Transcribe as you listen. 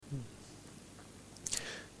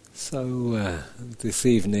So this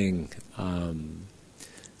evening,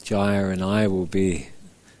 Jaya and I will be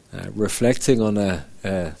reflecting on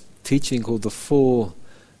a teaching called the Four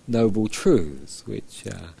Noble Truths, which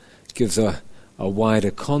gives a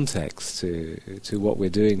wider context to what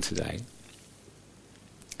we're doing today.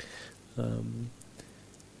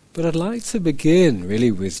 But I'd like to begin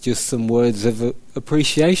really with just some words of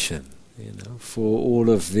appreciation, for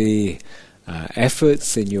all of the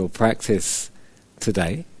efforts in your practice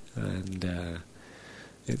today. And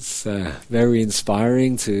it's very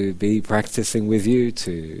inspiring to be practicing with you,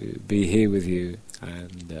 to be here with you,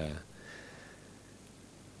 and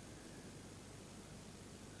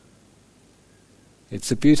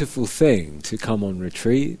it's a beautiful thing to come on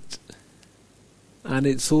retreat, and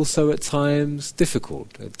it's also at times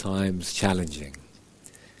difficult, at times challenging.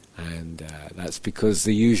 And that's because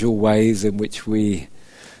the usual ways in which we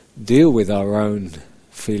deal with our own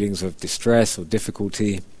feelings of distress or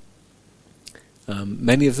difficulty,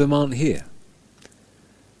 many of them aren't here.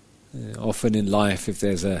 Often in life, if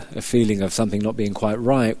there's a feeling of something not being quite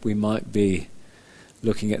right, we might be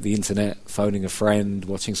looking at the internet, phoning a friend,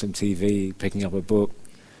 watching some TV, picking up a book,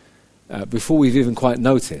 before we've even quite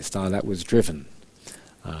noticed that was driven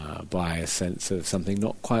by a sense of something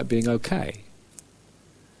not quite being okay.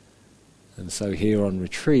 And so here on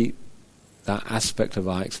retreat, that aspect of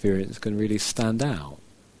our experience can really stand out.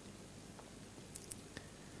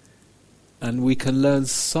 And we can learn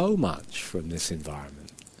so much from this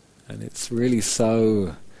environment. And it's really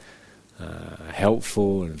so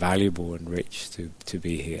helpful and valuable and rich to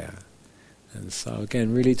be here. And so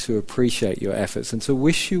again, really to appreciate your efforts and to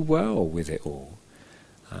wish you well with it all.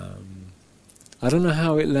 I don't know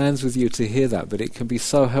how it lands with you to hear that, but it can be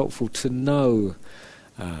so helpful to know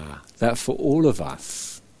that for all of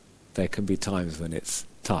us, there can be times when it's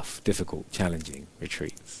tough, difficult, challenging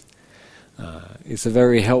retreats. It's a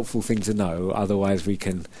very helpful thing to know, otherwise we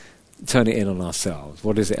can turn it in on ourselves.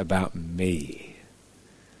 What is it about me?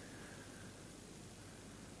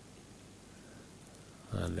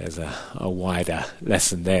 And there's a wider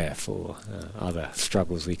lesson there for other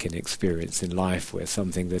struggles we can experience in life, where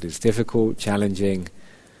something that is difficult, challenging,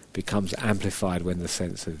 becomes amplified when the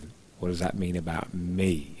sense of what does that mean about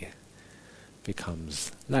me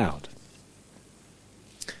becomes loud.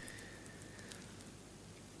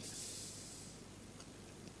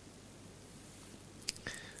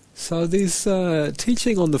 So this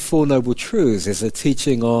teaching on the Four Noble Truths is a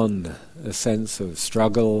teaching on a sense of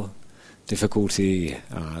struggle, difficulty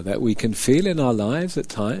that we can feel in our lives at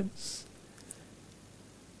times,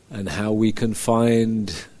 and how we can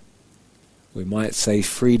find, we might say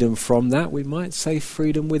freedom from that, we might say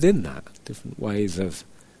freedom within that, different ways of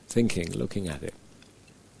thinking, looking at it.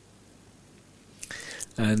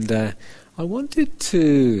 And I wanted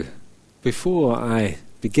to, before I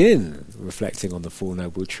begin reflecting on the Four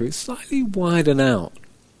Noble Truths, slightly widen out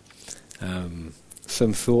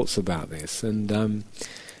some thoughts about this. And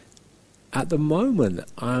at the moment,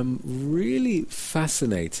 I'm really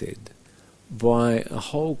fascinated by a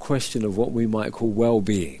whole question of what we might call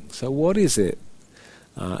well-being. So what is it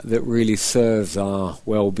that really serves our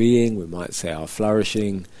well-being, we might say our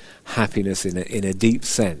flourishing, happiness in a deep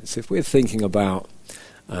sense? If we're thinking about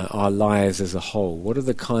our lives as a whole, what are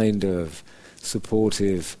the kind of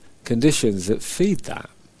supportive conditions that feed that?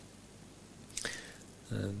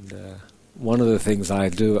 And one of the things I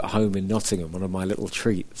do at home in Nottingham, one of my little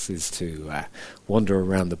treats, is to wander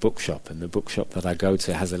around the bookshop, and the bookshop that I go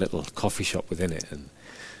to has a little coffee shop within it. And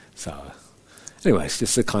so anyway, it's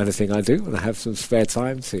just the kind of thing I do when I have some spare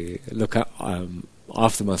time to look at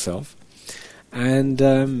after myself. And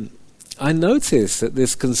I notice that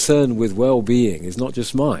this concern with well-being is not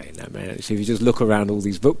just mine. I mean, actually, if you just look around all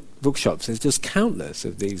these bookshops, there's just countless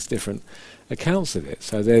of these different accounts of it.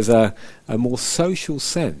 So there's a more social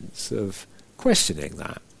sense of questioning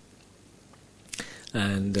that.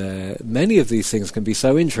 And many of these things can be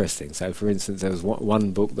so interesting. So, for instance, there was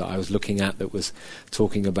one book that I was looking at that was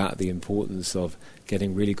talking about the importance of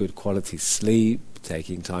getting really good quality sleep,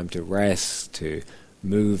 taking time to rest, to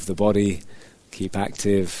move the body, keep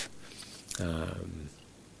active,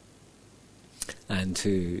 and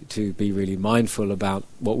to be really mindful about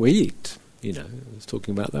what we eat. I was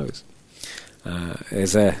talking about those.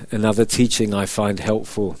 There's another teaching I find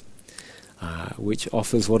helpful, which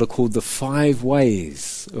offers what are called the 5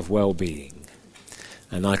 ways of well-being.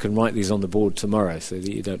 And I can write these on the board tomorrow so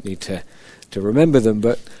that you don't need to remember them,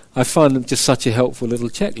 but I find them just such a helpful little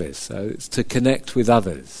checklist. So it's to connect with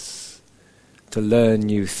others, to learn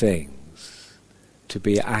new things, to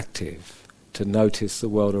be active, to notice the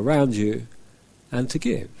world around you, and to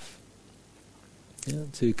give.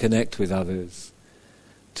 To connect with others,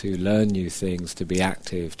 to learn new things, to be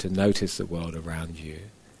active, to notice the world around you,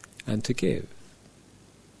 and to give.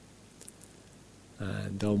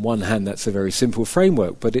 And on one hand, that's a very simple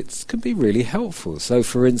framework, but it can be really helpful. So,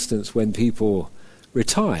 for instance, when people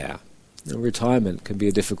retire, retirement can be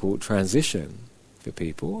a difficult transition for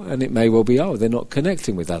people, and it may well be, they're not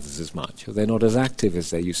connecting with others as much, or they're not as active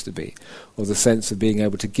as they used to be, or the sense of being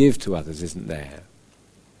able to give to others isn't there.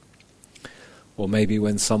 Or maybe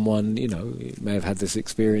when someone, you may have had this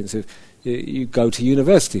experience of you go to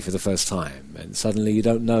university for the first time, and suddenly you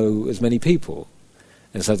don't know as many people.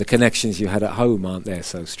 And so the connections you had at home aren't there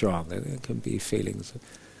so strong. There can be feelings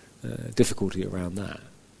of difficulty around that.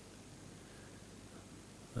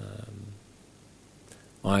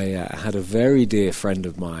 I had a very dear friend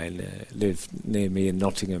of mine lived near me in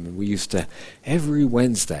Nottingham, and we used to, every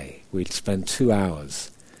Wednesday, we'd spend 2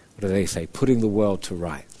 hours, what do they say, putting the world to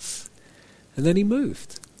rights. And then he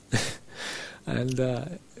moved.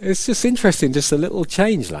 And it's just interesting, just a little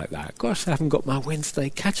change like that. Gosh, I haven't got my Wednesday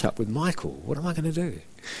catch-up with Michael. What am I going to do?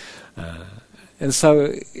 And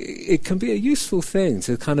so it can be a useful thing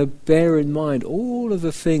to kind of bear in mind all of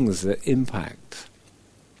the things that impact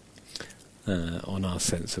on our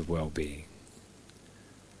sense of well-being.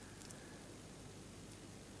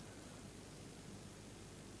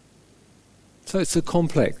 So it's a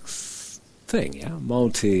complex thing,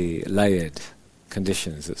 multi-layered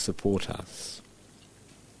conditions that support us.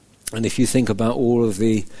 And if you think about all of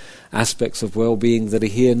the aspects of well-being that are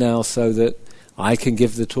here now, so that I can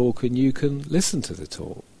give the talk and you can listen to the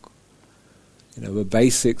talk, a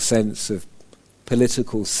basic sense of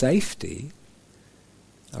political safety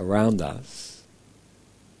around us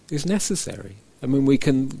is necessary. I mean, we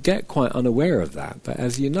can get quite unaware of that, but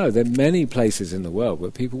as you know, there are many places in the world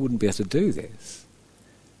where people wouldn't be able to do this.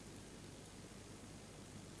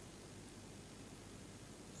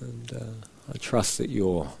 And I trust that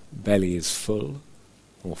your belly is full,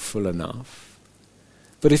 or full enough.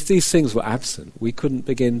 But if these things were absent, we couldn't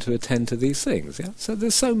begin to attend to these things. Yeah? So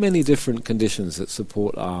there's so many different conditions that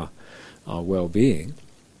support our well-being.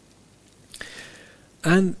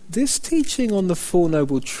 And this teaching on the Four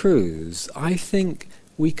Noble Truths, I think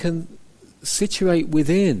we can situate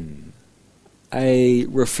within a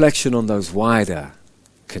reflection on those wider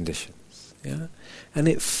conditions. Yeah? And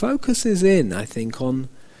it focuses in, I think, on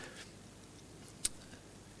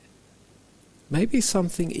maybe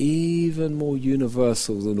something even more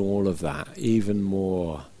universal than all of that, even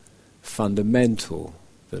more fundamental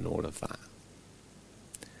than all of that.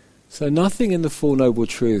 So nothing in the Four Noble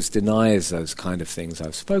Truths denies those kind of things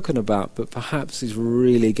I've spoken about, but perhaps is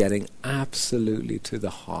really getting absolutely to the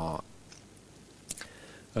heart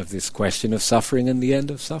of this question of suffering and the end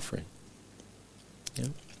of suffering. Yeah?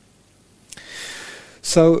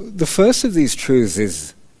 So the first of these truths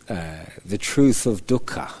is the truth of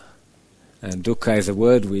dukkha. And dukkha is a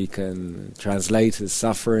word we can translate as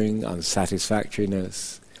suffering,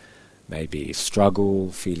 unsatisfactoriness, maybe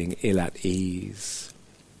struggle, feeling ill at ease.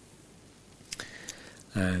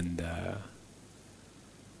 And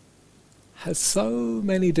has so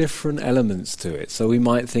many different elements to it. So we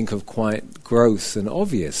might think of quite gross and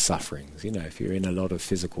obvious sufferings, if you're in a lot of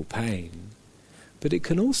physical pain. But it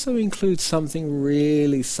can also include something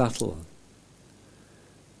really subtle.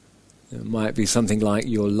 It might be something like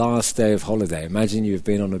your last day of holiday. Imagine you've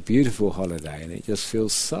been on a beautiful holiday and it just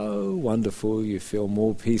feels so wonderful. You feel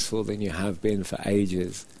more peaceful than you have been for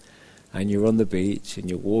ages. And you're on the beach and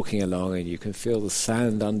you're walking along and you can feel the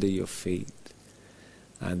sand under your feet.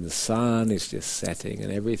 And the sun is just setting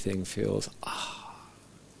and everything feels,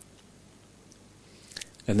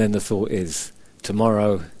 And then the thought is,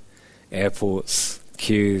 tomorrow, airports,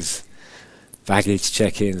 queues, baggage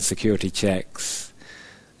check-ins, security checks,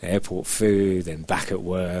 airport food, then back at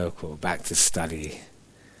work or back to study.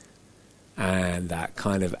 And that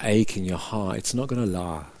kind of ache in your heart, it's not going to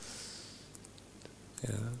last.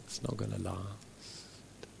 Yeah, it's not going to last.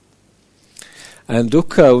 And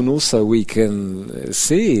dukkha, and also we can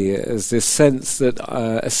see as this sense that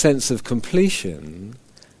a sense of completion,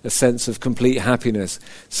 a sense of complete happiness,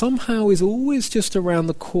 somehow is always just around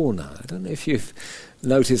the corner. I don't know if you've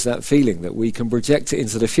noticed that feeling that we can project it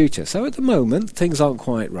into the future. So at the moment, things aren't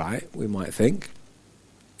quite right, we might think.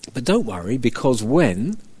 But don't worry, because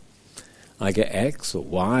when I get X or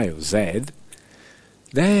Y or Z,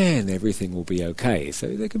 then everything will be okay. So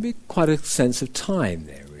there can be quite a sense of time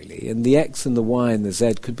there, really. And the X and the Y and the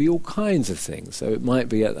Z could be all kinds of things. So it might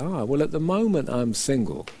be, at the moment I'm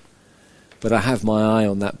single, but I have my eye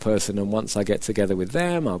on that person, and once I get together with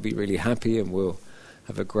them, I'll be really happy and we'll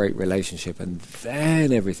have a great relationship, and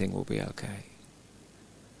then everything will be okay.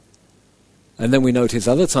 And then we notice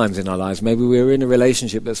other times in our lives, maybe we're in a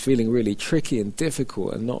relationship that's feeling really tricky and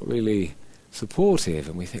difficult and not really supportive,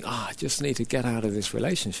 and we think, I just need to get out of this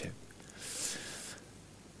relationship.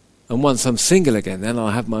 And once I'm single again, then I'll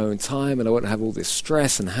have my own time and I won't have all this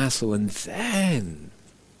stress and hassle, and then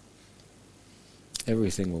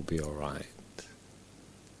everything will be all right.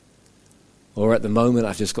 Or at the moment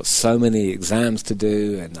I've just got so many exams to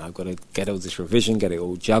do and I've got to get all this revision, get it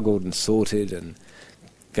all juggled and sorted and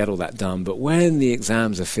get all that done. But when the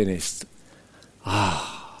exams are finished,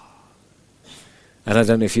 and I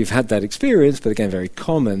don't know if you've had that experience, but again, very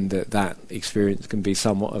common that experience can be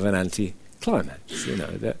somewhat of an anti-climax. You know,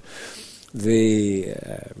 that the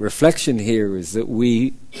reflection here is that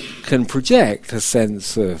we can project a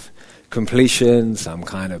sense of completion, some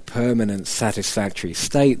kind of permanent satisfactory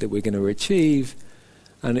state that we're going to achieve,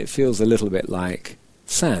 and it feels a little bit like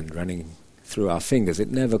sand running through our fingers.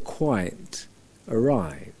 It never quite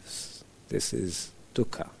arrives. This is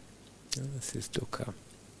dukkha. This is dukkha.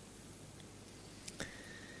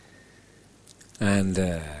 And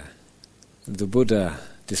the Buddha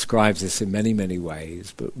describes this in many, many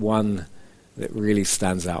ways, but one that really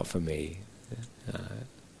stands out for me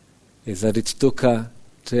is that it's dukkha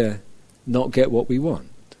to not get what we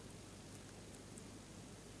want.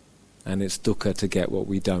 And it's dukkha to get what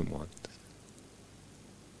we don't want.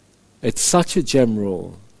 It's such a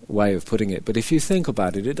general way of putting it, but if you think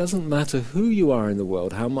about it, it doesn't matter who you are in the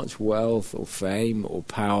world, how much wealth or fame or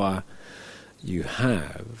power you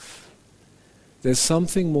have. There's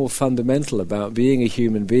something more fundamental about being a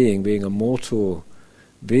human being, being a mortal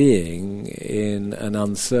being in an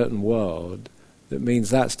uncertain world, that means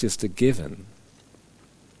that's just a given.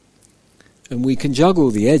 And we can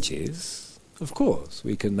juggle the edges, of course.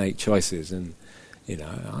 We can make choices and,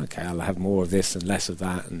 okay, I'll have more of this and less of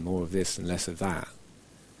that and more of this and less of that.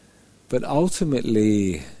 But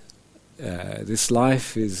ultimately, this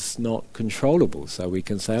life is not controllable. So we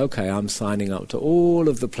can say, okay, I'm signing up to all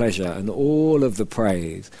of the pleasure and all of the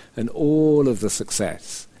praise and all of the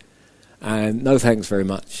success. And no thanks very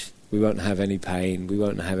much. We won't have any pain. We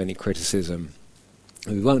won't have any criticism.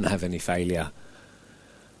 We won't have any failure.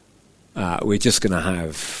 We're just going to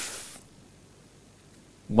have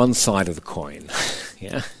one side of the coin.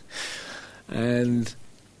 Yeah. And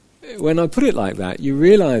when I put it like that, you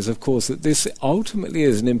realize, of course, that this ultimately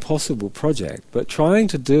is an impossible project, but trying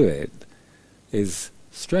to do it is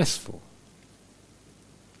stressful.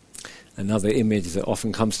 Another image that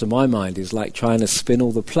often comes to my mind is like trying to spin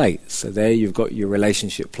all the plates. So there you've got your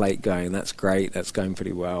relationship plate going, that's great, that's going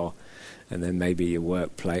pretty well. And then maybe your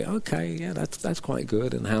work plate, okay, yeah, that's quite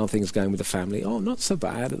good. And how are things going with the family? Oh, not so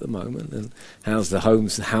bad at the moment. And how's the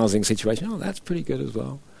housing situation? Oh, that's pretty good as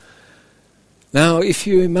well. Now, if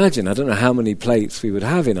you imagine, I don't know how many plates we would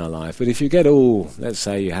have in our life, but if you get let's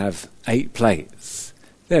say you have 8 plates,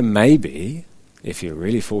 then maybe, if you're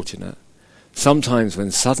really fortunate, sometimes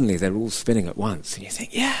when suddenly they're all spinning at once, and you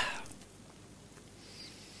think, yeah.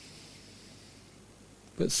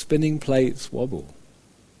 But spinning plates wobble.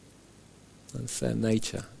 That's their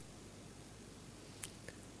nature.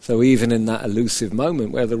 So even in that elusive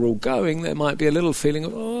moment where they're all going, there might be a little feeling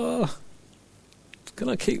of, can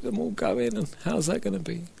I keep them all going, and how's that going to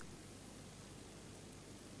be?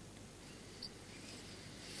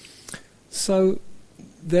 So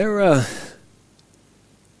there are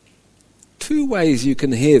 2 ways you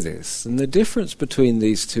can hear this, and the difference between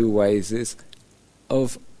these 2 ways is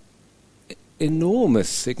of enormous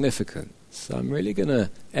significance. So I'm really going to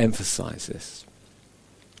emphasize this.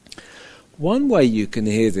 One way you can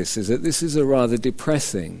hear this is that this is a rather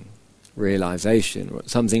depressing realization,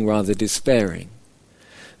 something rather despairing.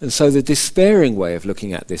 And so the despairing way of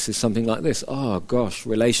looking at this is something like this. Oh gosh,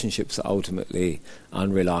 relationships are ultimately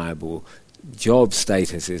unreliable. Job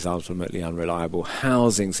status is ultimately unreliable.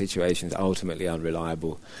 Housing situations are ultimately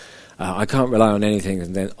unreliable. I can't rely on anything,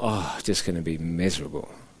 and then, just going to be miserable.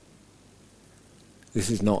 This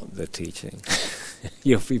is not the teaching.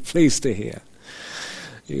 You'll be pleased to hear.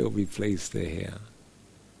 You'll be pleased to hear.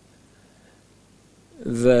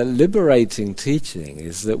 The liberating teaching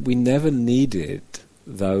is that we never needed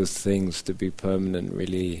those things to be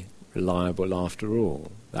permanently reliable after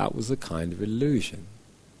all. That was a kind of illusion.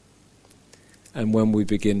 And when we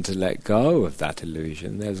begin to let go of that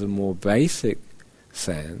illusion, there's a more basic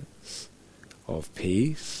sense of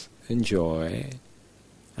peace and joy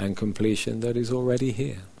and completion that is already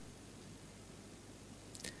here.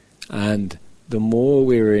 And the more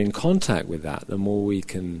we're in contact with that, the more we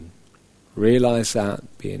can realize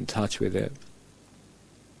that, be in touch with it,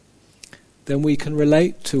 then we can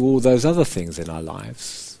relate to all those other things in our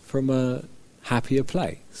lives from a happier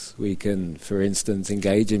place. We can, for instance,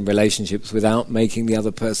 engage in relationships without making the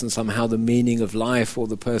other person somehow the meaning of life or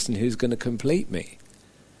the person who's going to complete me.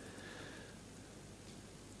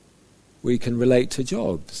 We can relate to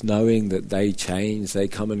jobs, knowing that they change, they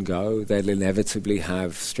come and go, they'll inevitably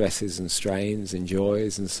have stresses and strains and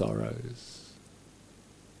joys and sorrows.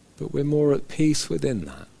 But we're more at peace within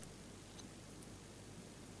that.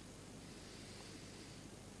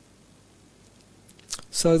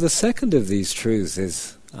 So the second of these truths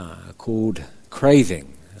is called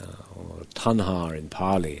craving, or tanha in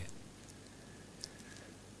Pali.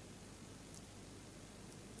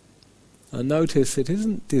 And notice it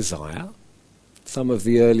isn't desire. Some of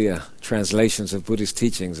the earlier translations of Buddhist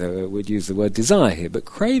teachings would use the word desire here, but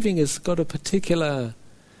craving has got a particular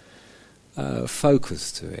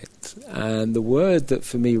focus to it. And the word that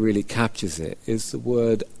for me really captures it is the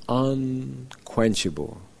word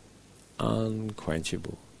unquenchable.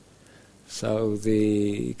 Unquenchable. So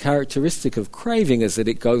the characteristic of craving is that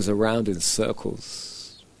it goes around in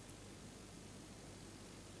circles.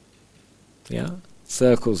 Yeah?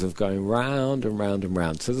 Circles of going round and round and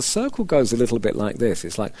round. So the circle goes a little bit like this.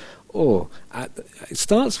 It's like, it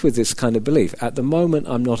starts with this kind of belief. At the moment,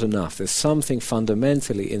 I'm not enough. There's something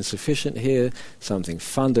fundamentally insufficient here, something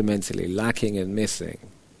fundamentally lacking and missing.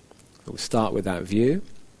 So we start with that view.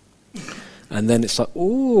 And then it's like,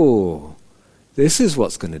 this is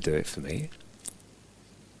what's going to do it for me.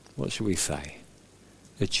 What should we say?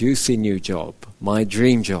 A juicy new job, my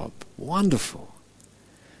dream job, wonderful.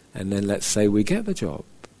 And then let's say we get the job.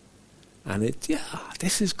 And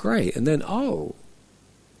this is great. And then,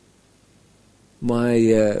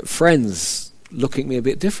 my friends look at me a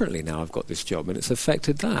bit differently now I've got this job and it's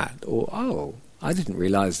affected that. Or, I didn't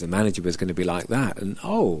realize the manager was going to be like that. And,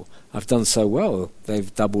 I've done so well,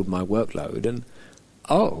 they've doubled my workload. And,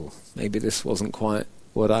 maybe this wasn't quite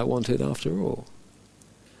what I wanted after all.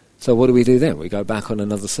 So what do we do then? We go back on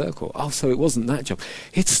another circle. So it wasn't that job.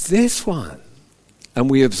 It's this one. And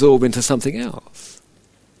we absorb into something else.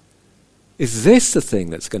 Is this the thing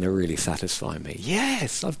that's going to really satisfy me?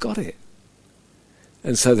 Yes, I've got it.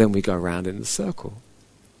 And so then we go around in the circle.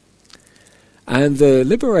 And the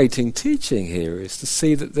liberating teaching here is to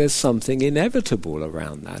see that there's something inevitable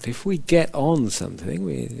around that. If we get on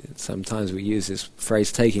something, sometimes we use this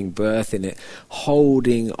phrase, taking birth in it,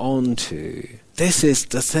 holding on to. This is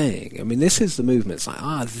the thing. I mean, this is the movement. It's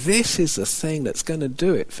like, this is the thing that's going to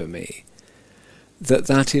do it for me.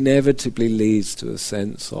 That inevitably leads to a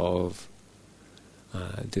sense of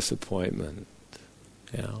disappointment.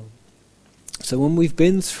 So when we've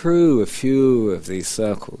been through a few of these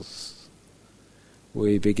circles,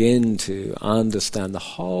 we begin to understand the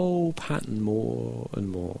whole pattern more and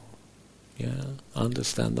more.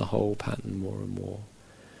 Understand the whole pattern more and more.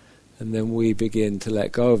 And then we begin to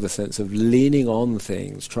let go of the sense of leaning on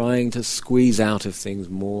things, trying to squeeze out of things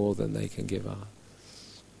more than they can give us.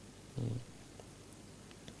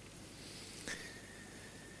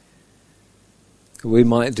 We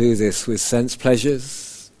might do this with sense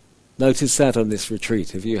pleasures. Notice that on this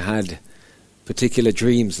retreat. Have you had particular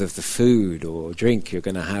dreams of the food or drink you're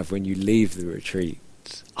going to have when you leave the retreat?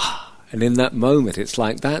 And in that moment, it's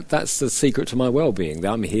like that's the secret to my well-being.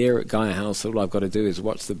 I'm here at Gaia House, all I've got to do is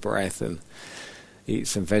watch the breath and eat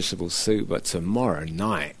some vegetable soup. But tomorrow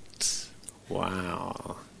night,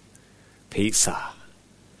 wow, pizza.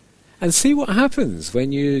 And see what happens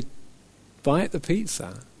when you bite the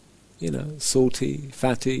pizza. Salty,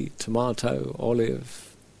 fatty, tomato,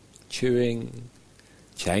 olive, chewing,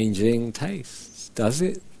 changing tastes. Does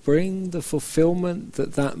it bring the fulfillment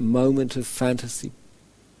that moment of fantasy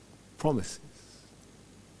promises?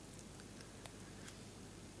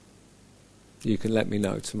 You can let me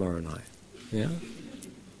know tomorrow night. Yeah?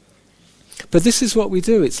 But this is what we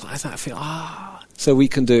do. It's like that. I feel, So we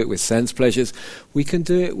can do it with sense pleasures. We can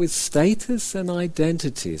do it with status and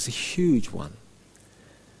identity. It's a huge one.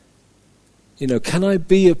 Can I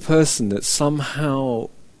be a person that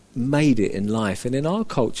somehow made it in life? And in our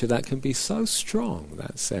culture that can be so strong,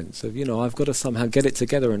 that sense of, I've got to somehow get it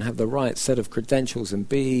together and have the right set of credentials and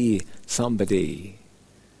be somebody.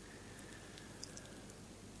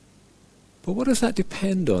 But what does that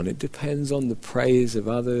depend on? It depends on the praise of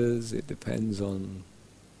others, it depends on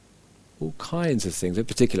all kinds of things, in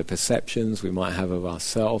particular perceptions we might have of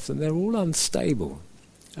ourselves, and they're all unstable.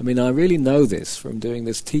 I mean, I really know this from doing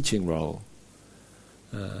this teaching role.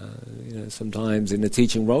 Sometimes in the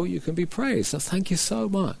teaching role you can be praised. So thank you so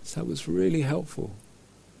much. That was really helpful.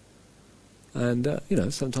 And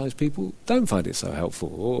sometimes people don't find it so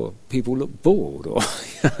helpful, or people look bored. Or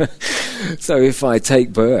so if I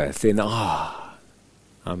take birth in I'm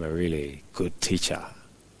a really good teacher,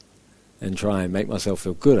 and try and make myself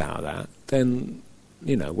feel good out of that, then,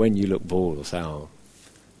 when you look bored or say, oh,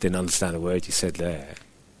 didn't understand a word you said there,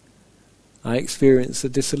 I experience a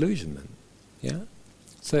disillusionment. Yeah?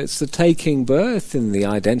 So it's the taking birth in the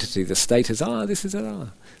identity, the status, this is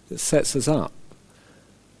that sets us up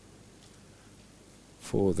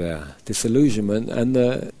for the disillusionment. And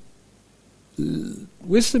the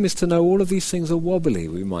wisdom is to know all of these things are wobbly,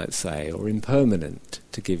 we might say, or impermanent,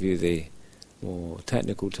 to give you the more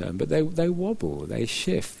technical term. But they wobble, they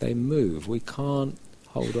shift, they move. We can't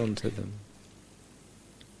hold on to them.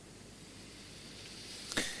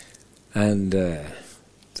 And the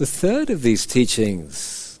third of these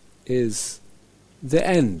teachings is the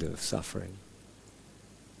end of suffering.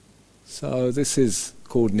 So this is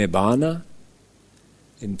called Nibbana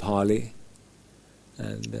in Pali,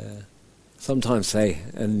 and sometimes say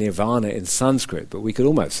Nirvana in Sanskrit, but we could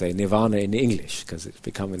almost say Nirvana in English, because it's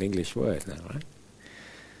become an English word now, right?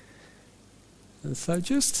 And so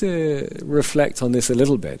just to reflect on this a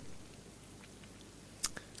little bit,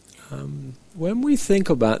 when we think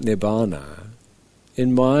about Nibbana,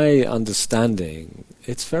 in my understanding,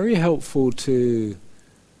 it's very helpful to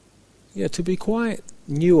be quite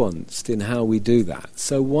nuanced in how we do that.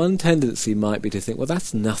 So one tendency might be to think, well,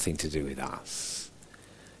 that's nothing to do with us.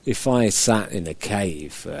 If I sat in a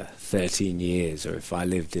cave for 13 years, or if I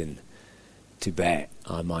lived in Tibet,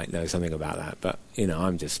 I might know something about that. But,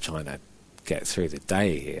 I'm just trying to get through the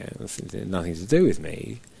day here. It's nothing to do with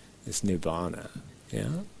me. It's Nibbana.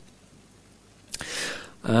 Yeah?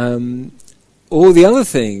 Or the other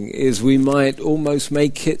thing is we might almost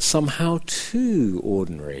make it somehow too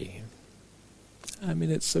ordinary. I mean,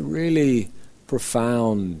 it's a really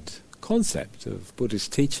profound concept of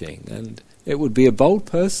Buddhist teaching, and it would be a bold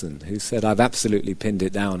person who said, I've absolutely pinned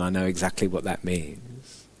it down, I know exactly what that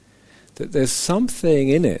means. That there's something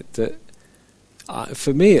in it that,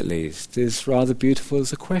 for me at least, is rather beautiful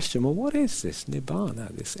as a question. Well, what is this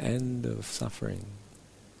Nibbana, this end of suffering?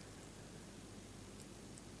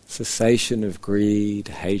 Cessation of greed,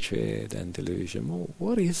 hatred and delusion. Well,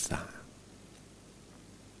 what is that?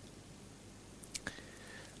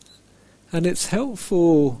 And it's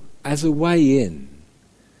helpful as a way in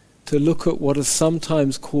to look at what are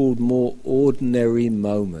sometimes called more ordinary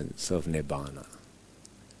moments of Nibbana.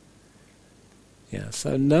 Yeah,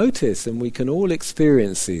 so notice, and we can all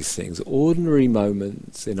experience these things, ordinary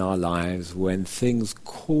moments in our lives when things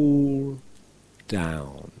cool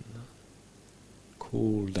down.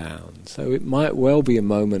 Cool down. So it might well be a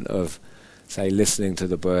moment of, say, listening to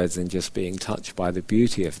the birds and just being touched by the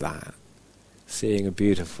beauty of that, seeing a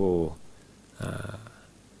beautiful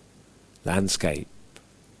landscape.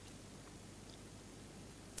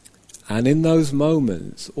 And in those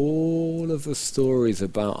moments, all of the stories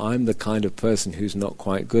about I'm the kind of person who's not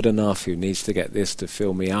quite good enough, who needs to get this to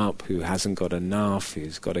fill me up, who hasn't got enough,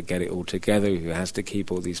 who's got to get it all together, who has to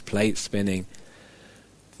keep all these plates spinning,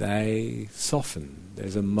 they soften.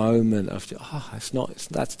 There's a moment of,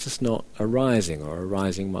 that's just not arising, or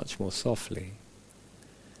arising much more softly.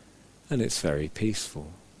 And it's very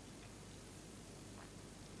peaceful.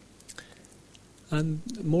 And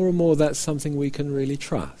more that's something we can really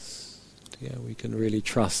trust. Yeah, we can really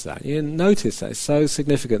trust that. You notice that it's so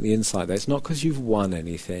significant, the insight that it's not because you've won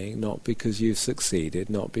anything, not because you've succeeded,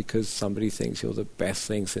 not because somebody thinks you're the best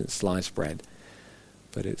thing since sliced bread,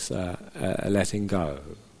 but it's a letting go.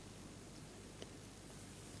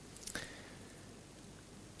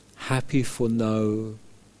 Happy for no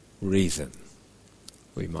reason,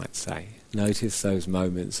 we might say. Notice those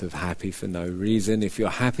moments of happy for no reason. If you're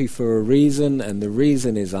happy for a reason and the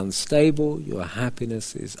reason is unstable, your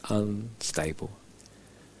happiness is unstable.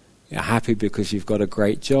 You're happy because you've got a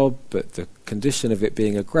great job, but the condition of it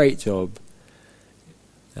being a great job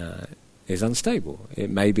is unstable. It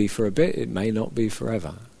may be for a bit, it may not be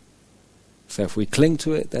forever. So if we cling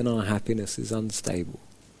to it, then our happiness is unstable.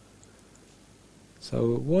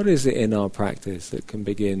 So what is it in our practice that can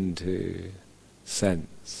begin to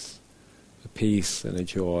sense a peace and a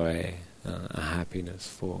joy, a happiness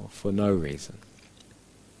for no reason?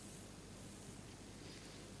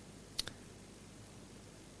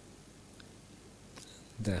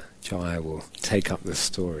 Jaya will take up the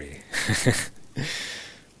story.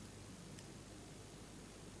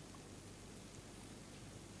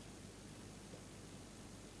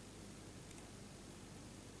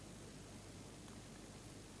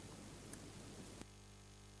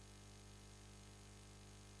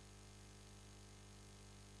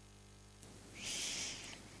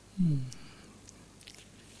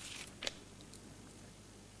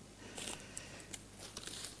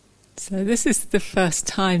 So this is the first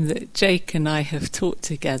time that Jake and I have talked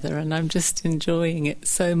together, and I'm just enjoying it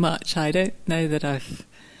so much. I don't know that I've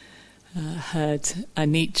heard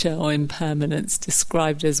anicca or impermanence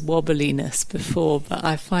described as wobbliness before, but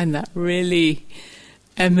I find that really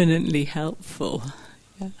eminently helpful.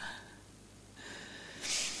 Yeah.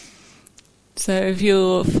 So if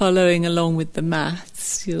you're following along with the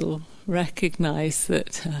maths, you'll recognise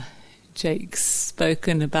that Jake's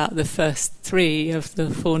spoken about the first three of the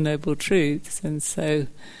Four Noble Truths, and so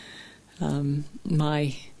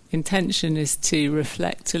my intention is to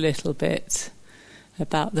reflect a little bit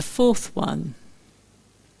about the fourth one.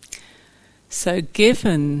 So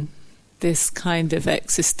given this kind of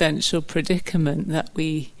existential predicament that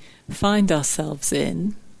we find ourselves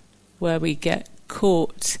in, where we get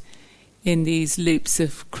caught in these loops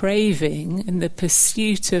of craving and the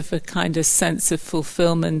pursuit of a kind of sense of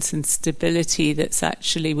fulfillment and stability that's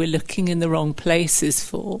actually we're looking in the wrong places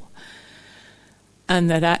for, and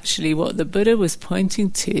that actually what the Buddha was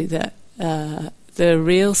pointing to, that the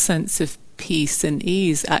real sense of peace and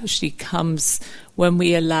ease actually comes when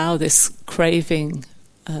we allow this craving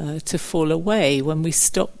to fall away, when we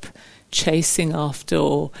stop chasing after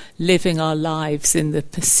or living our lives in the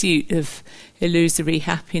pursuit of illusory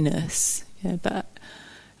happiness. Yeah, but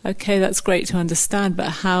okay, that's great to understand, but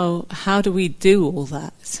how do we do all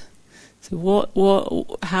that?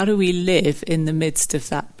 So how do we live in the midst of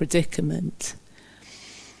that predicament?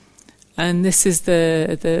 And this is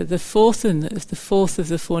the fourth of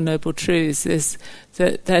the Four Noble Truths, is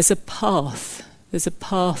that there's a path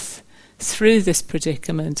through this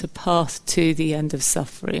predicament, a path to the end of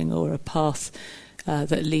suffering, or a path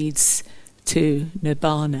that leads to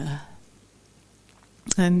Nibbana.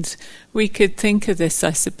 And we could think of this,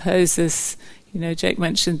 I suppose, as, Jake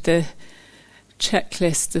mentioned the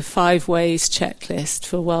checklist, the 5 ways checklist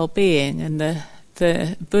for well-being, and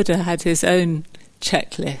the Buddha had his own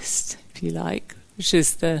checklist, if you like, which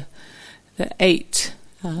is the 8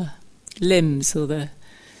 limbs, or the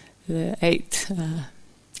 8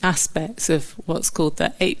 aspects of what's called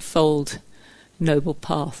the Eightfold Noble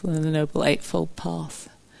Path, or the Noble Eightfold Path.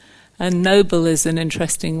 And noble is an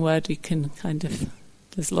interesting word. You can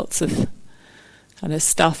there's lots of kind of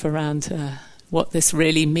stuff around what this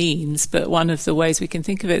really means, but one of the ways we can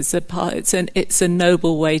think of it is it's a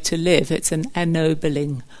noble way to live. It's an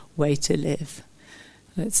ennobling way to live.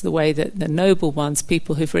 It's the way that the noble ones,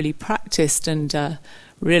 people who've really practiced and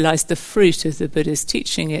realised the fruit of the Buddha's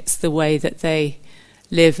teaching, it's the way that they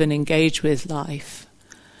live and engage with life.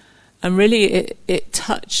 And really it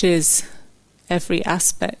touches every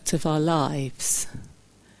aspect of our lives.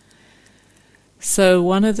 So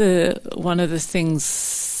one of the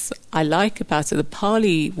things I like about it, the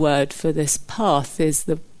Pali word for this path is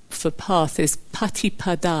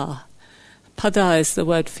patipada. Pada is the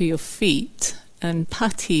word for your feet, and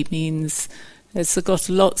pati means, it's got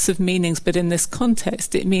lots of meanings, but in this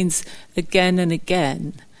context it means again and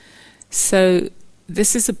again. So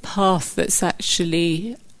this is a path that's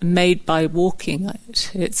actually made by walking it.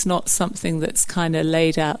 It's not something that's kind of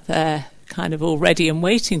laid out there, kind of already and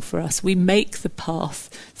waiting for us. We make the path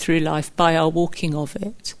through life by our walking of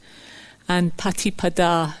it. And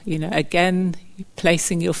patipada, again,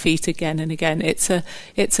 placing your feet again and again. It's a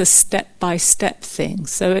step-by-step thing.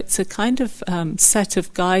 So it's a kind of set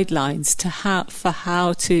of guidelines for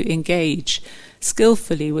how to engage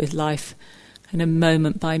skillfully with life, kind of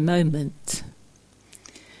moment by moment.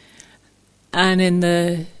 And in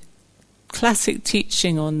the classic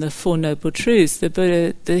teaching on the Four Noble Truths, the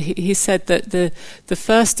Buddha, he said that the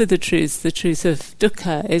first of the truths, the truth of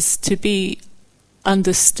dukkha, is to be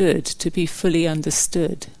understood, to be fully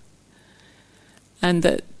understood. And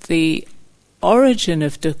that the origin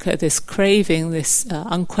of dukkha, this craving, this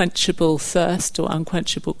unquenchable thirst or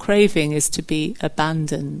unquenchable craving, is to be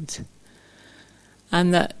abandoned.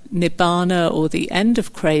 And that nibbana, or the end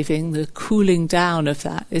of craving, the cooling down of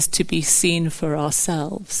that, is to be seen for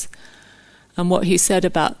ourselves. And what he said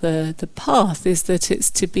about the path is that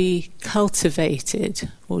it's to be cultivated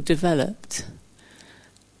or developed.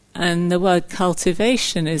 And the word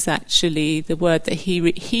cultivation is actually the word that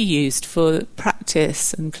he used for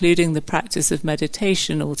practice, including the practice of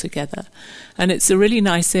meditation altogether. And it's a really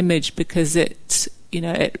nice image because it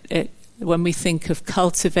when we think of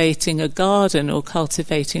cultivating a garden or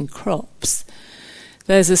cultivating crops,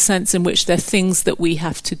 there's a sense in which they're things that we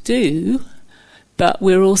have to do, but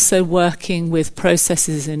we're also working with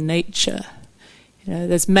processes in nature.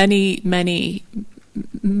 There's many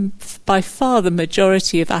by far the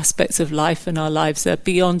majority of aspects of life and our lives are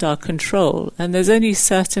beyond our control, and there's only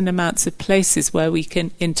certain amounts of places where we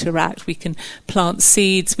can interact. We can plant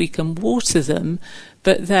seeds, we can water them,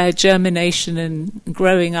 but their germination and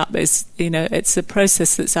growing up is, it's a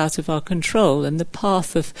process that's out of our control, and the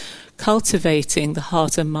path of cultivating the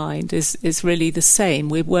heart and mind is really the same.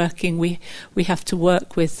 We have to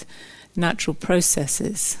work with natural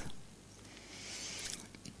processes.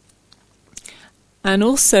 And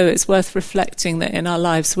also it's worth reflecting that in our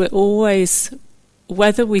lives we're always,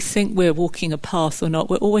 whether we think we're walking a path or not,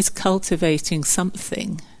 we're always cultivating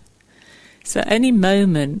something. So at any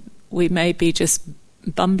moment we may be just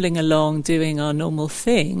bumbling along doing our normal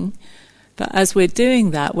thing, but as we're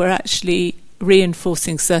doing that we're actually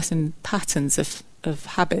reinforcing certain patterns of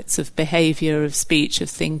habits, of behaviour, of speech, of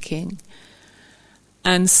thinking.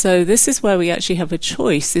 And so this is where we actually have a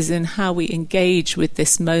choice, is in how we engage with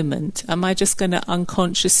this moment. Am I just going to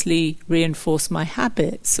unconsciously reinforce my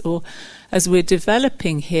habits? Or as we're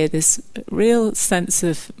developing here this real sense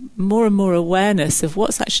of more and more awareness of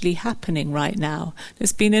what's actually happening right now.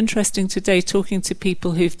 It's been interesting today talking to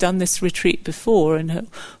people who've done this retreat before and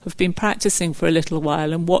have been practicing for a little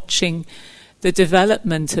while and watching the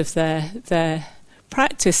development of their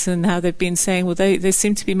practice, and how they've been saying, well, they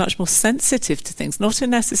seem to be much more sensitive to things, not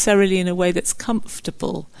necessarily in a way that's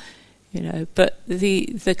comfortable, but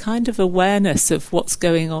the kind of awareness of what's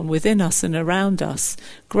going on within us and around us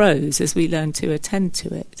grows as we learn to attend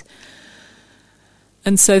to it.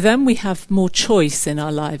 And so then we have more choice in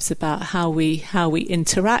our lives about how we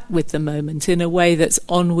interact with the moment in a way that's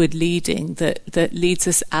onward leading, that leads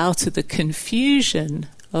us out of the confusion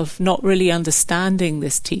of not really understanding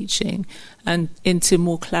this teaching and into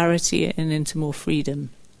more clarity and into more freedom.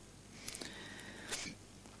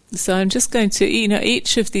 So I'm just going to,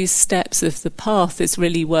 each of these steps of the path is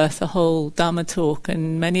really worth a whole Dhamma talk,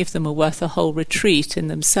 and many of them are worth a whole retreat in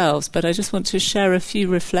themselves, but I just want to share a few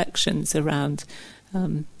reflections around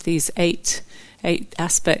these eight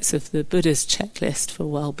aspects of the Buddha's checklist for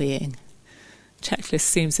well-being. Checklist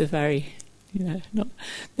seems a very,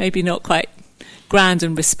 maybe not quite grand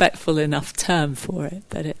and respectful enough term for it,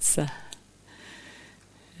 but it's a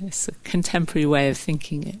contemporary way of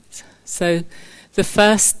thinking it. So the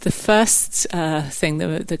first thing,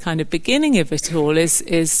 the kind of beginning of it all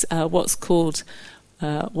is what's called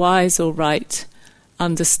wise or right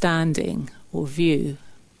understanding or view.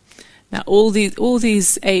 Now all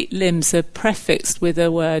these 8 limbs are prefixed with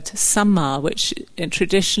the word samma, which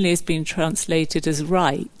traditionally has been translated as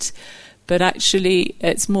right. But actually,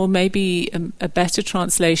 it's more, maybe a better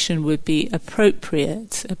translation would be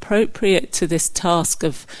appropriate to this task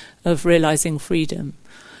of realizing freedom,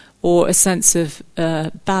 or a sense of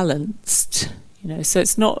balanced. So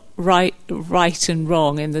it's not right and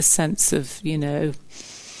wrong in the sense of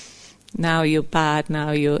now you're bad,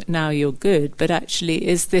 now you're good. But actually,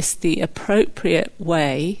 is this the appropriate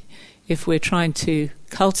way if we're trying to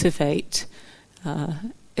cultivate?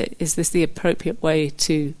 Is this the appropriate way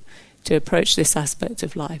to approach this aspect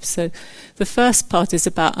of life? So the first part is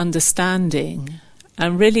about understanding,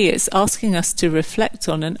 and really it's asking us to reflect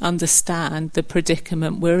on and understand the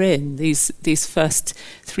predicament we're in, these first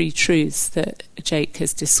 3 truths that Jake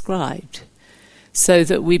has described, so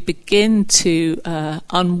that we begin to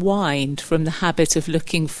unwind from the habit of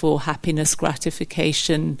looking for happiness,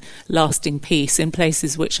 gratification, lasting peace in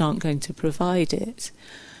places which aren't going to provide it.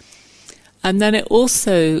 And then it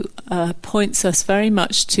also points us very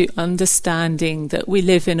much to understanding that we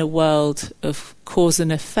live in a world of cause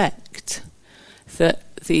and effect,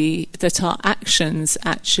 that our actions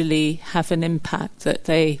actually have an impact, that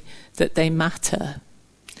they matter.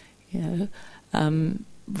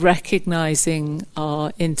 Recognizing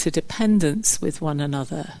our interdependence with one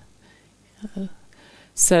another,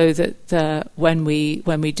 so that when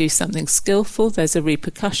we do something skillful, there's a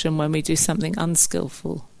repercussion. When we do something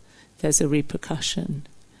unskillful, there's a repercussion.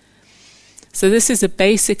 So this is a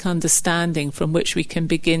basic understanding from which we can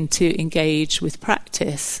begin to engage with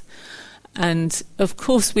practice. And of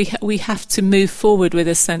course we have to move forward with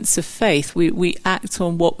a sense of faith. We act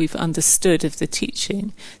on what we've understood of the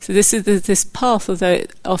teaching. So this path, although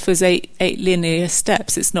it offers eight linear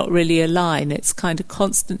steps, it's not really a line. It's kind of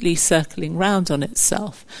constantly circling round on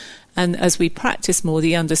itself. And as we practice more,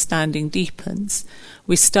 the understanding deepens.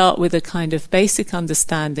 We start with a kind of basic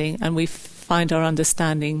understanding, and we find our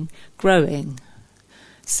understanding growing.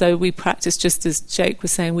 So we practice, just as Jake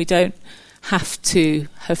was saying, we don't have to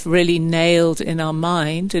have really nailed in our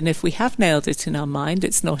mind, and if we have nailed it in our mind,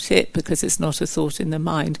 it's not it because it's not a thought in the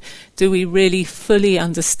mind. Do we really fully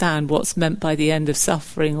understand what's meant by the end of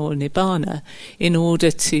suffering or nibbana in order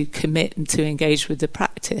to commit and to engage with the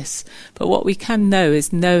practice? But what we can know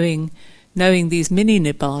is knowing these mini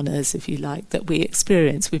nibbanas, if you like, that we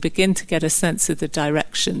experience, we begin to get a sense of the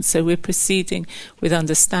direction. So we're proceeding with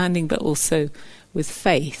understanding but also with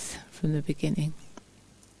faith from the beginning.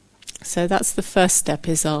 So that's the first step,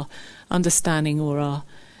 is our understanding or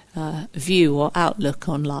our view or outlook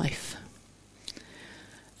on life.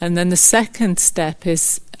 And then the second step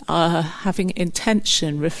is having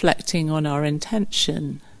intention, reflecting on our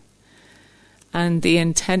intention. And the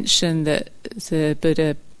intention that the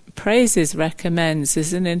Buddha praises, recommends,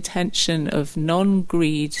 is an intention of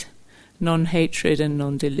non-greed, non-hatred and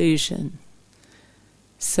non-delusion.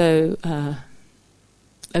 So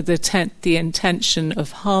the intention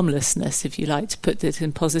of harmlessness, if you like to put it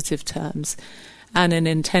in positive terms, and an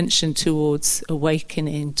intention towards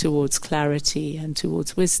awakening, towards clarity and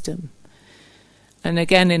towards wisdom. And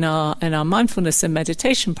again, in our mindfulness and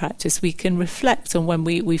meditation practice, we can reflect on when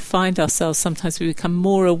we find ourselves, sometimes we become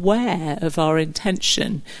more aware of our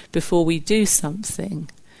intention before we do something.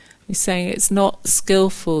 We're saying it's not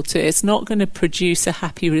skillful it's not going to produce a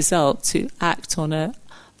happy result to act on an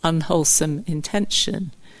unwholesome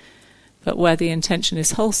intention. But where the intention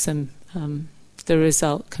is wholesome, the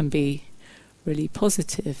result can be really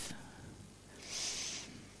positive.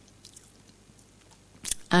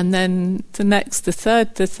 And then the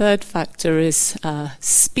third factor is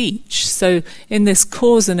speech. So in this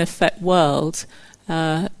cause and effect world,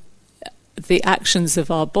 the actions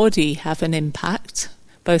of our body have an impact,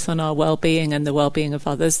 both on our well-being and the well-being of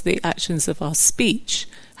others. The actions of our speech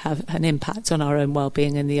have an impact on our own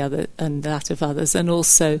well-being and that of others, and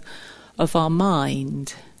also of our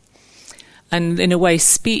mind. And in a way,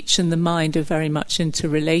 speech and the mind are very much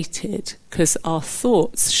interrelated, because our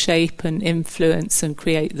thoughts shape and influence and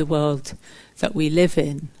create the world that we live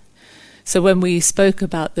in. So when we spoke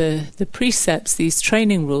about the precepts, these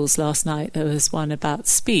training rules last night, there was one about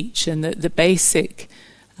speech, and the basic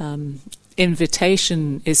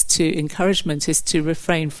encouragement is to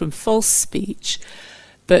refrain from false speech.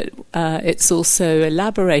 But it's also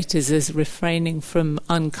elaborated as refraining from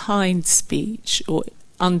unkind speech or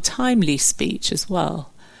untimely speech as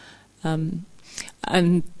well, and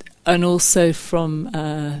also from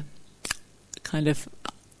kind of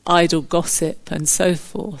idle gossip and so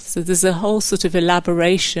forth. So there's a whole sort of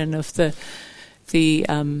elaboration of the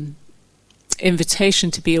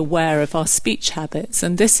invitation to be aware of our speech habits,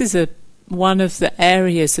 and this is one of the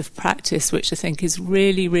areas of practice which I think is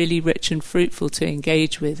really, really rich and fruitful to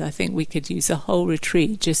engage with. I think we could use a whole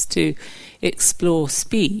retreat just to explore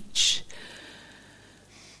speech.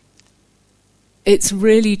 It's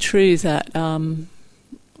really true that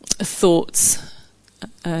thoughts,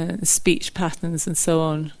 speech patterns and so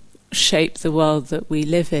on shape the world that we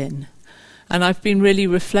live in. And I've been really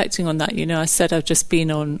reflecting on that. You know, I said I've just been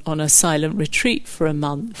on a silent retreat for a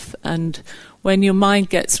month, and when your mind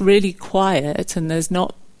gets really quiet and there's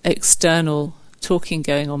not external talking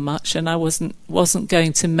going on much, and I wasn't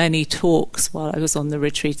going to many talks while I was on the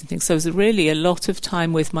retreat and things, so it was really a lot of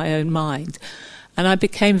time with my own mind. And I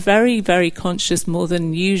became very, very conscious, more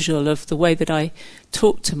than usual, of the way that I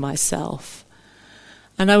talk to myself.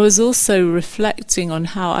 And I was also reflecting on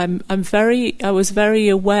how I was very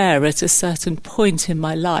aware at a certain point in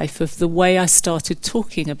my life of the way I started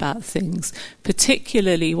talking about things,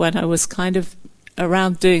 particularly when I was kind of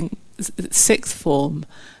around doing sixth form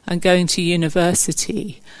and going to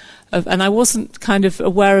university. And I wasn't kind of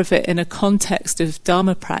aware of it in a context of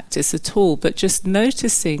Dharma practice at all, but just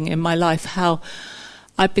noticing in my life how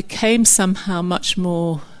I became somehow much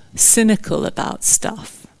more cynical about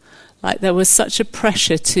stuff. Like there was such a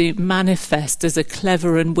pressure to manifest as a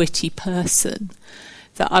clever and witty person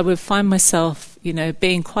that I would find myself, you know,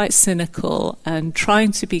 being quite cynical and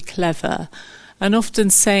trying to be clever and often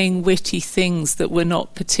saying witty things that were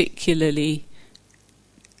not particularly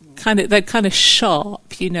they're kind of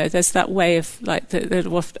sharp, you know. There's that way of, like, that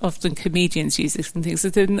often comedians use this and things.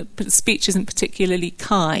 The speech isn't particularly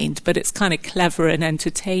kind, but it's kind of clever and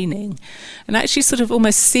entertaining. And actually sort of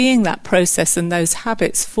almost seeing that process and those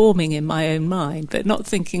habits forming in my own mind, but not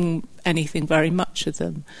thinking anything very much of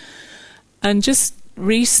them. And just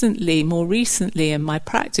more recently in my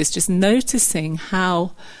practice, just noticing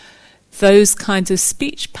how those kinds of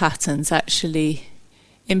speech patterns actually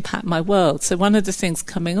impact my world. So one of the things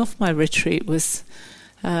coming off my retreat was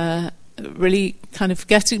really kind of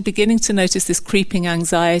beginning to notice this creeping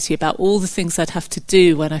anxiety about all the things I'd have to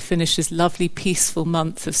do when I finish this lovely peaceful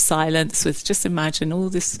month of silence, with, just imagine, all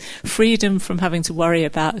this freedom from having to worry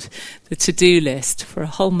about the to-do list for a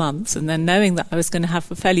whole month, and then knowing that I was going to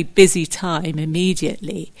have a fairly busy time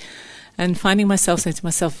immediately, and finding myself saying to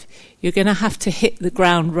myself, you're going to have to hit the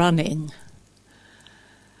ground running.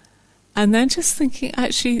 And then just thinking,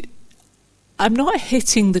 actually, I'm not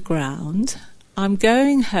hitting the ground. I'm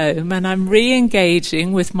going home and I'm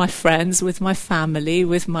re-engaging with my friends, with my family,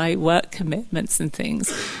 with my work commitments and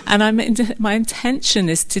things. And my intention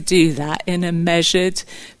is to do that in a measured,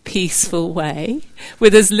 peaceful way,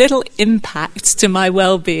 with as little impact to my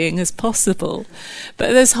well-being as possible.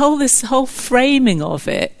 But there's this whole framing of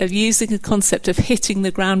it, of using a concept of hitting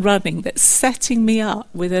the ground running, that's setting me up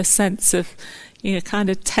with a sense of, kind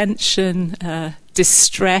of tension,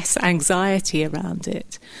 distress, anxiety around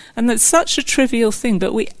it. And that's such a trivial thing,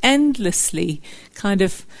 but we endlessly kind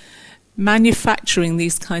of manufacturing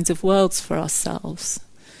these kinds of worlds for ourselves.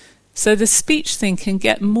 So the speech thing can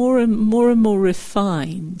get more and more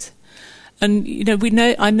refined. And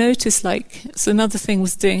I noticed, so another thing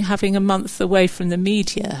was having a month away from the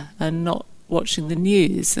media and not watching the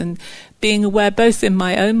news, and being aware both in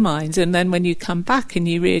my own mind and then when you come back and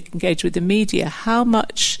you re-engage with the media, how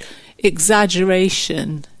much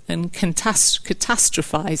exaggeration and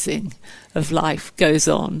catastrophizing of life goes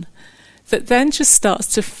on, that then just starts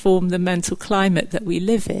to form the mental climate that we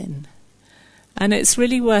live in. And it's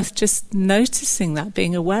really worth just noticing that,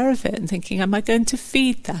 being aware of it and thinking, am I going to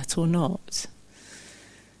feed that or not?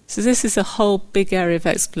 So this is a whole big area of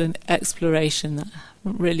exploration that I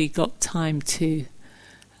haven't really got time to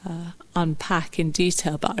unpack in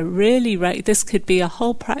detail, but I really this could be a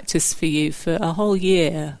whole practice for you for a whole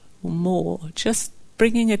year or more, just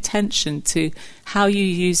bringing attention to how you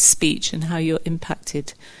use speech and how you're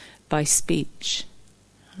impacted by speech.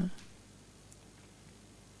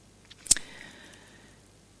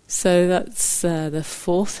 So that's the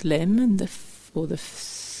fourth limb, and the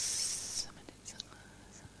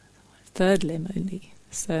third limb only.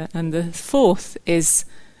 So, and the fourth is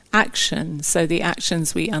action. So the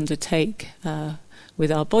actions we undertake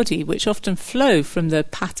with our body, which often flow from the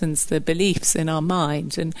patterns, the beliefs in our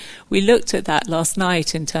mind. And we looked at that last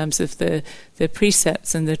night in terms of the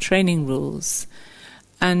precepts and the training rules,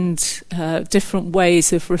 and different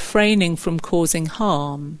ways of refraining from causing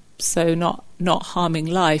harm. So not harming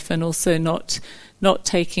life, and also not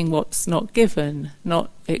taking what's not given,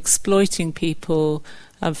 not exploiting people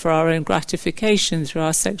for our own gratification through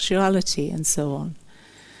our sexuality and so on.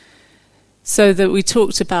 So that we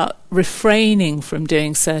talked about refraining from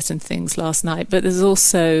doing certain things last night, but there's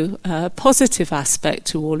also a positive aspect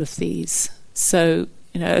to all of these. So,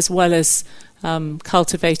 as well as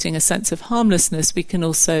cultivating a sense of harmlessness, we can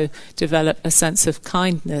also develop a sense of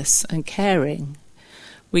kindness and caring.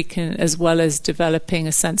 We can, as well as developing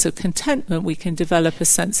a sense of contentment, we can develop a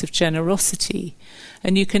sense of generosity.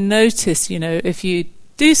 And you can notice, if you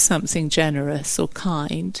do something generous or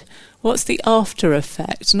kind, what's the after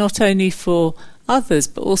effect, not only for others,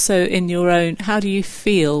 but also in your own, how do you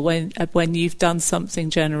feel when you've done something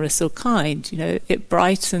generous or kind? It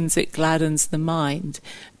brightens, it gladdens the mind,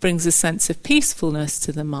 brings a sense of peacefulness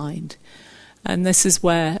to the mind. And this is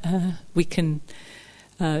where we can,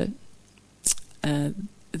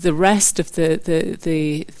 the rest of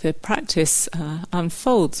the practice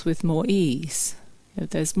unfolds with more ease.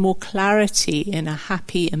 There's more clarity in a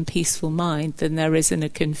happy and peaceful mind than there is in a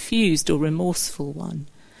confused or remorseful one.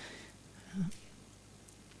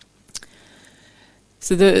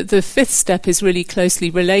 So the fifth step is really closely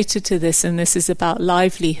related to this, and this is about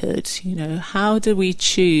livelihood. How do we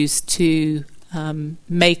choose to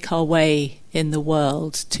make our way in the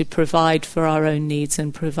world, to provide for our own needs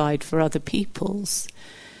and provide for other people's?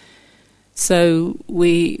 So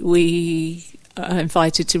we are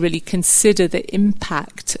invited to really consider the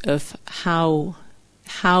impact of how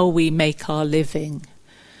we make our living.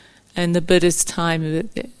 In the Buddha's time,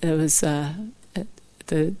 there was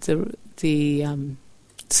the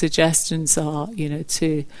suggestions are,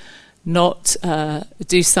 to not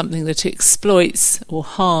do something that exploits or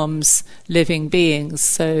harms living beings.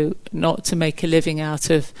 So not to make a living out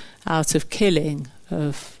of killing,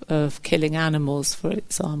 of killing animals, for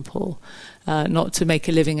example. Not to make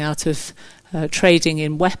a living out of trading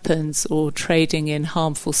in weapons or trading in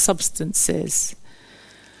harmful substances.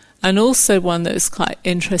 And also one that quite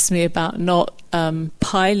interests me about not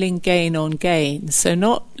piling gain on gain. So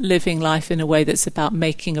not living life in a way that's about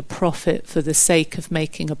making a profit for the sake of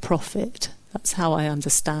making a profit. That's how I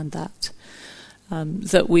understand that.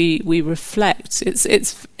 that we reflect.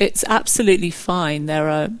 It's absolutely fine. There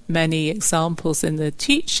are many examples in the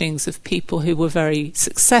teachings of people who were very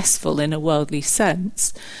successful in a worldly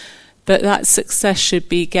sense, but that success should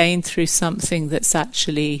be gained through something that's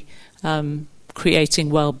actually creating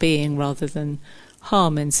well-being rather than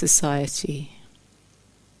harm in society.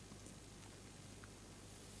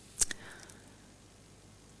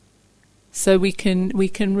 So we can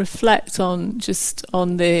reflect on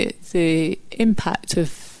the impact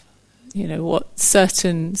of, what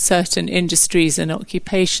certain industries and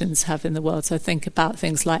occupations have in the world. So I think about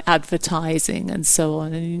things like advertising and so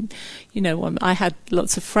on. And I had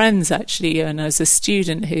lots of friends actually, and as a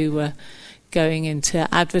student who were going into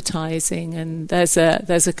advertising, and there's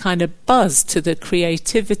a kind of buzz to the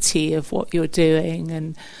creativity of what you're doing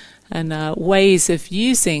and ways of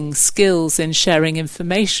using skills in sharing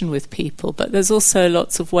information with people, but there's also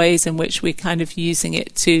lots of ways in which we're kind of using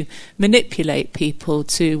it to manipulate people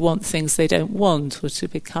to want things they don't want, or to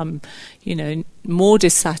become, more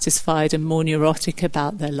dissatisfied and more neurotic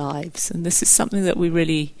about their lives. And this is something that we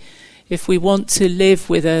really, if we want to live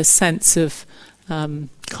with a sense of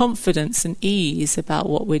confidence and ease about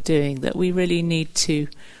what we're doing, that we really need to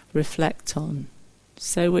reflect on.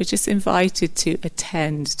 So we're just invited to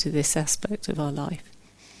attend to this aspect of our life.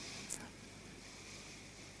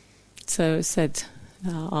 So I said,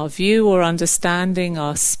 our view or understanding,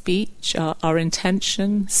 our speech, our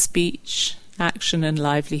intention, speech, action and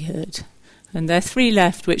livelihood. And there are three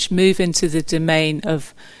left which move into the domain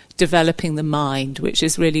of developing the mind, which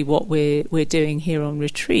is really what we're doing here on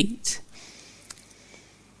retreat.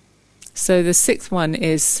 So the sixth one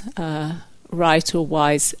is right or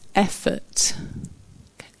wise effort.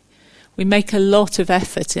 We make a lot of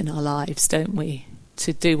effort in our lives, don't we,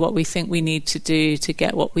 to do what we think we need to do, to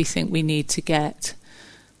get what we think we need to get.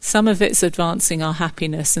 Some of it's advancing our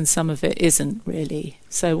happiness and some of it isn't really.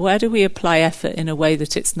 So where do we apply effort in a way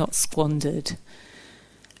that it's not squandered?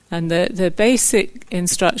 And the basic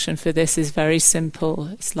instruction for this is very simple.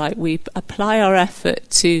 It's like we apply our effort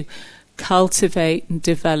to cultivate and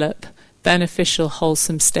develop beneficial,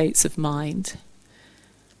 wholesome states of mind.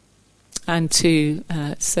 And to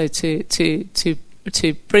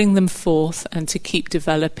bring them forth and to keep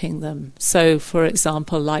developing them. So, for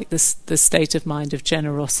example, like the state of mind of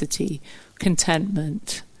generosity,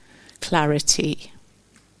 contentment, clarity.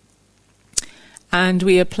 And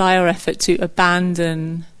we apply our effort to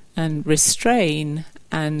abandon and restrain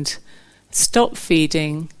and stop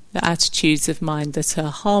feeding the attitudes of mind that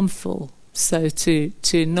are harmful. So to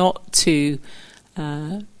not to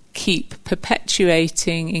keep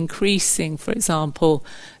perpetuating, increasing, for example,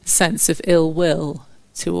 a sense of ill will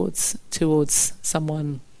towards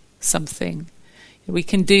someone, something. We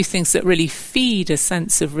can do things that really feed a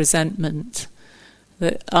sense of resentment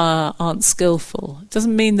that aren't skillful. It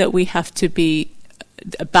doesn't mean that we have to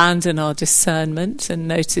abandon our discernment and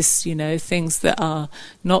notice, things that are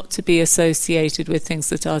not to be associated with, things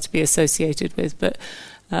that are to be associated with, but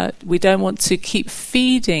we don't want to keep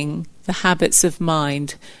feeding the habits of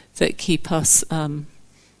mind that keep us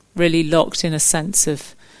really locked in a sense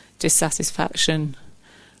of dissatisfaction,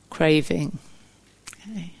 craving.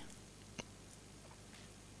 Okay.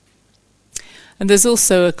 And there's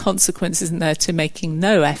also a consequence, isn't there, to making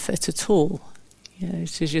no effort at all,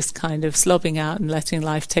 to just kind of slobbing out and letting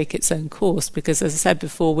life take its own course, because as I said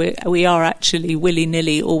before, we are actually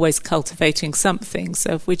willy-nilly always cultivating something.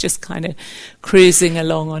 So if we're just kind of cruising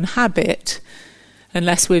along on habit,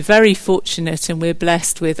 unless we're very fortunate and we're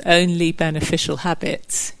blessed with only beneficial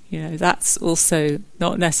habits, that's also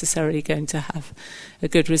not necessarily going to have a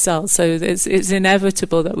good result. So it's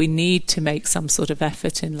inevitable that we need to make some sort of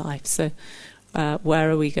effort in life. So where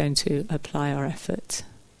are we going to apply our effort?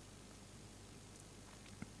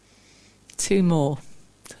 Two more.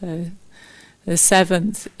 So the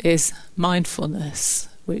seventh is mindfulness,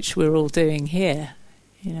 which we're all doing here.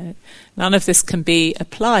 None of this can be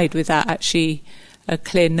applied without actually a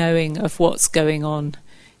clear knowing of what's going on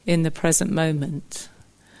in the present moment.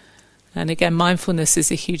 And again, mindfulness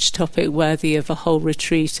is a huge topic worthy of a whole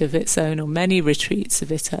retreat of its own, or many retreats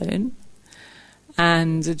of its own.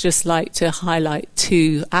 And I'd just like to highlight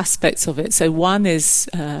two aspects of it. So one is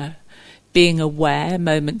being aware,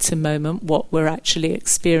 moment to moment, what we're actually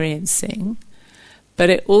experiencing. But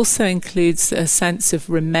it also includes a sense of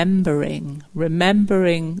remembering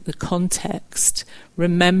the context,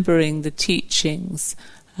 remembering the teachings,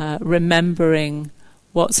 remembering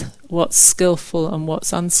what's skillful and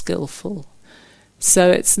what's unskillful.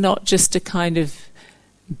 So it's not just a kind of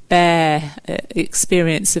bare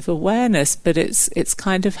experience of awareness, but it's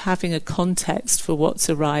kind of having a context for what's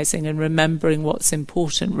arising and remembering what's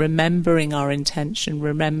important, remembering our intention,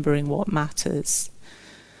 remembering what matters.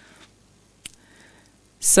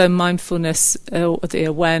 So mindfulness, the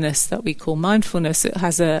awareness that we call mindfulness, it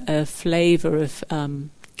has a flavour of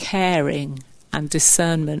caring and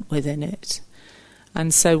discernment within it.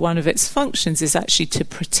 And so one of its functions is actually to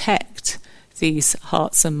protect these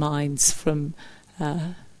hearts and minds from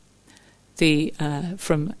the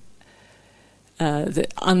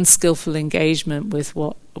unskillful engagement with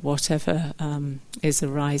whatever is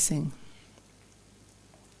arising.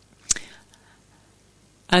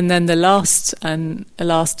 And then the last and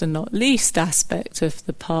not least aspect of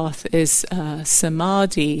the path is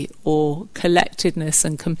samadhi, or collectedness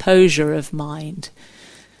and composure of mind.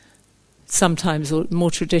 Sometimes more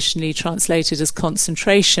traditionally translated as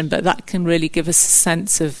concentration, but that can really give us a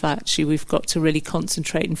sense of actually we've got to really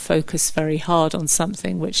concentrate and focus very hard on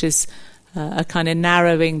something, which is a kind of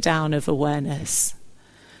narrowing down of awareness.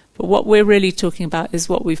 But what we're really talking about is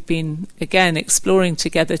what we've been, again, exploring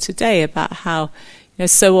together today, about how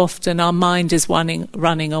so often our mind is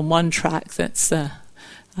running on one track that's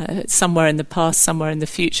somewhere in the past, somewhere in the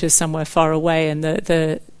future, somewhere far away, and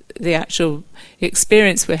the actual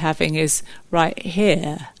experience we're having is right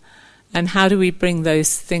here. And how do we bring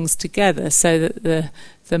those things together so that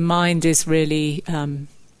the mind is really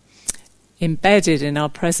embedded in our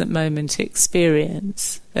present moment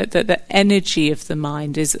experience, that the energy of the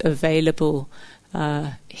mind is available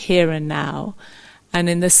here and now, and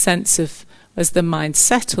in the sense of, as the mind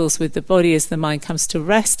settles with the body, as the mind comes to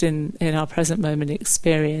rest in our present moment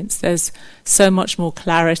experience, there's so much more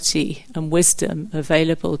clarity and wisdom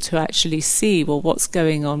available to actually see, well, what's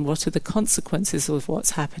going on, what are the consequences of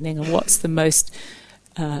what's happening, and what's the most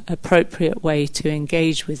appropriate way to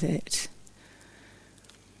engage with it.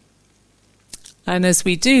 And as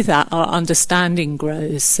we do that, our understanding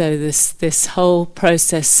grows, so this whole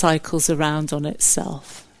process cycles around on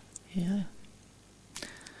itself. Yeah.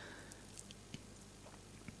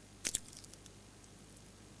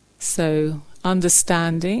 So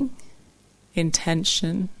understanding,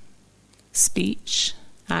 intention, speech,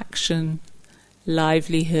 action,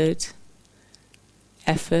 livelihood,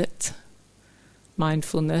 effort,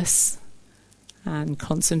 mindfulness, and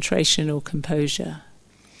concentration or composure.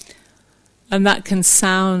 And that can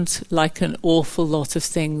sound like an awful lot of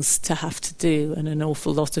things to have to do and an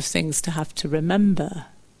awful lot of things to have to remember.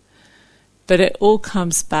 But it all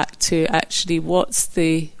comes back to actually what's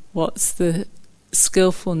the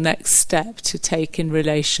skillful next step to take in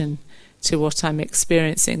relation to what I'm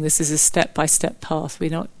experiencing. This is a step-by-step path. We're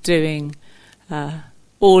not doing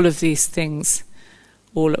all of these things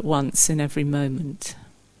all at once in every moment.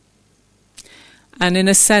 And in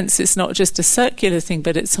a sense, it's not just a circular thing,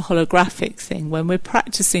 but it's a holographic thing. When we're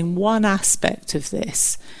practicing one aspect of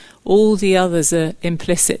this, all the others are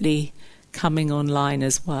implicitly coming online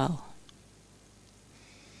as well.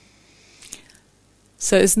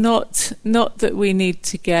 So it's not that we need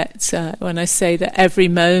to get, when I say that every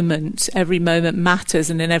moment matters,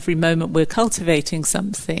 and in every moment we're cultivating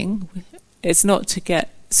something, it's not to get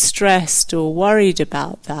stressed or worried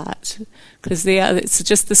about that, because it's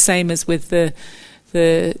just the same as with the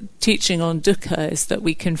teaching on dukkha, is that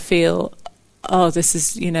we can feel, this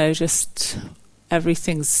is, just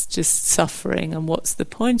everything's just suffering, and what's the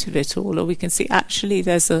point of it all? Or we can see actually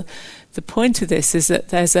the point of this is that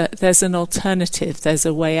there's an alternative, there's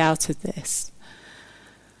a way out of this.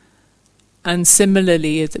 And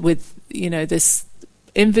similarly with this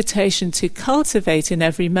invitation to cultivate in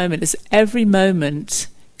every moment, as every moment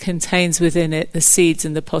contains within it the seeds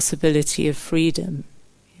and the possibility of freedom.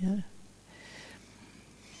 Yeah.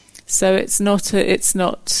 So it's not to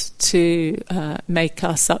make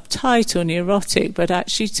us uptight or neurotic, but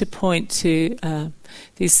actually to point to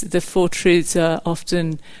the Four Truths are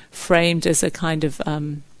often framed as a kind of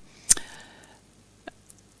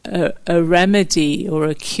a remedy or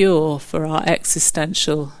a cure for our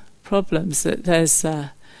existential problems. That there's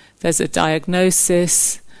a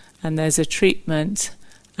diagnosis, and there's a treatment,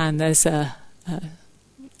 and there's a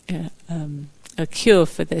cure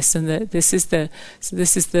for this, and this is the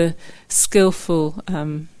skillful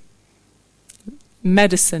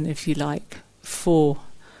medicine, if you like, for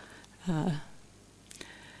the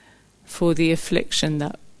affliction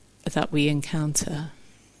that we encounter.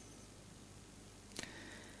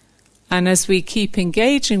 And as we keep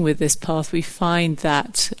engaging with this path, we find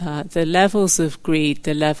that the levels of greed,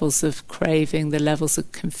 the levels of craving, the levels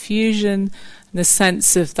of confusion, the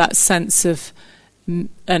sense of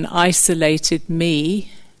an isolated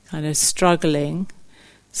me kind of struggling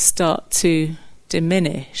start to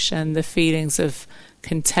diminish, and the feelings of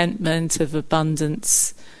contentment, of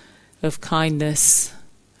abundance, of kindness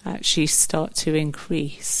actually start to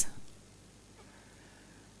increase.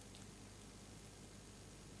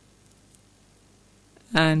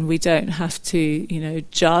 And we don't have to,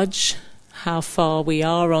 judge how far we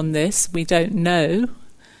are on this. We don't know,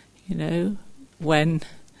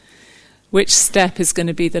 which step is going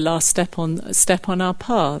to be the last step on our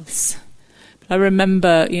paths. I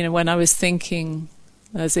remember, when I was thinking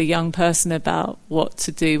as a young person about what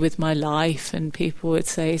to do with my life, and people would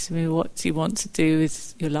say to me, "What do you want to do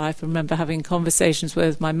with your life?" I remember having conversations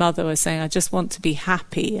with my mother. I was saying, "I just want to be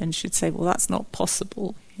happy," and she'd say, "Well, that's not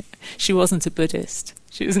possible." She wasn't a Buddhist.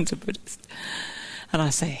 And I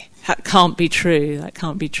say, that can't be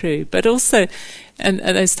true. But also, and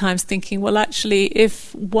at those times thinking, well, actually,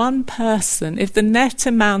 if the net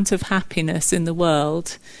amount of happiness in the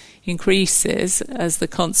world increases as the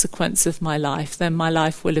consequence of my life, then my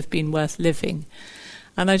life will have been worth living.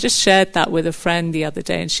 And I just shared that with a friend the other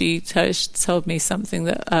day, and she told me something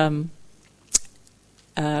that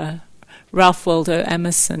Ralph Waldo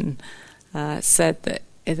Emerson said that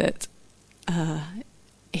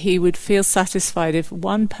he would feel satisfied if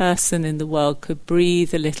one person in the world could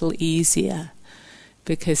breathe a little easier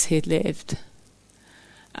because he'd lived.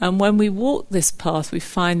 And when we walk this path, we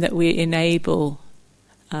find that we enable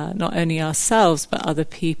not only ourselves but other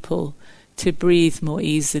people to breathe more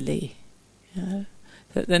easily.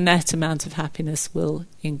 That the net amount of happiness will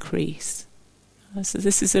increase. So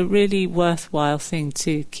this is a really worthwhile thing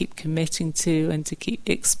to keep committing to and to keep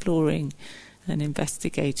exploring and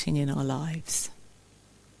investigating in our lives.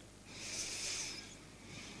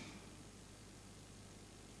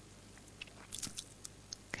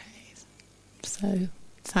 Okay, so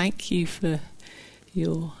thank you for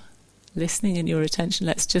your listening and your attention.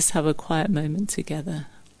 Let's just have a quiet moment together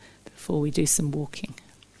before we do some walking.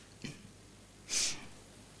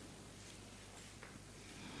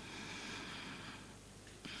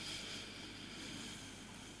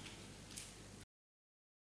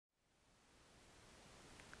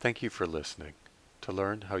 Thank you for listening. To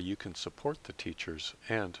learn how you can support the teachers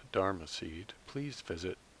and Dharma Seed, please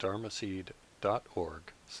visit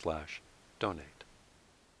dharmaseed.org/donate.